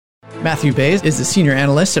Matthew Bays is the senior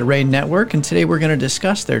analyst at Rain Network, and today we're going to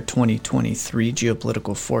discuss their 2023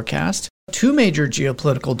 geopolitical forecast. Two major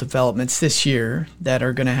geopolitical developments this year that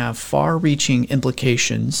are going to have far-reaching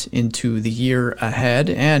implications into the year ahead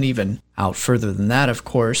and even out further than that, of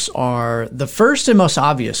course, are the first and most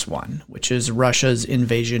obvious one, which is Russia's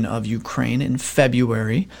invasion of Ukraine in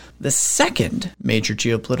February. The second major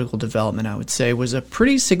geopolitical development, I would say, was a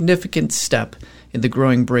pretty significant step in the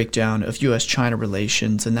growing breakdown of U.S.-China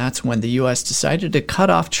relations, and that's when the U.S. decided to cut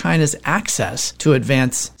off China's access to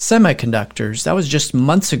advanced semiconductors. That was just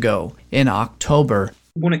months ago in October.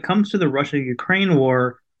 When it comes to the Russia-Ukraine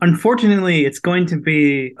war, unfortunately, it's going to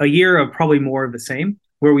be a year of probably more of the same,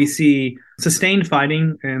 where we see sustained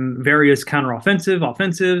fighting and various counteroffensive,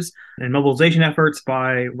 offensives, and mobilization efforts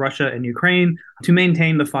by Russia and Ukraine to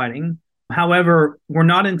maintain the fighting. However, we're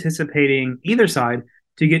not anticipating either side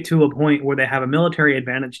to get to a point where they have a military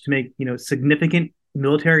advantage to make, significant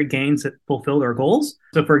military gains that fulfill their goals.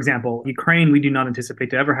 So, for example, Ukraine, we do not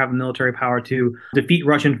anticipate to ever have a military power to defeat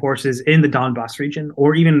Russian forces in the Donbas region,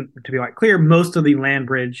 or even, to be quite clear, most of the land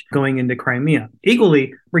bridge going into Crimea.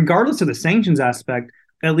 Equally, regardless of the sanctions aspect,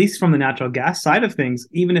 at least from the natural gas side of things,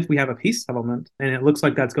 even if we have a peace settlement, and it looks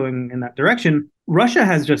like that's going in that direction, Russia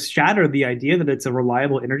has just shattered the idea that it's a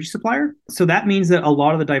reliable energy supplier. So that means that a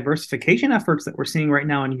lot of the diversification efforts that we're seeing right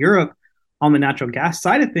now in Europe on the natural gas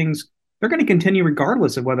side of things, they're going to continue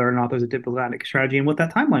regardless of whether or not there's a diplomatic strategy and what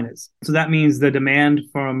that timeline is. So that means the demand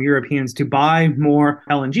from Europeans to buy more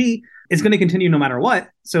LNG is going to continue no matter what.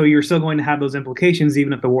 So you're still going to have those implications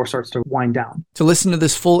even if the war starts to wind down. To listen to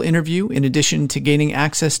this full interview, in addition to gaining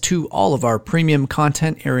access to all of our premium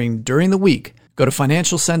content airing during the week, go to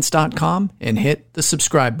financialsense.com and hit the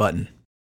subscribe button.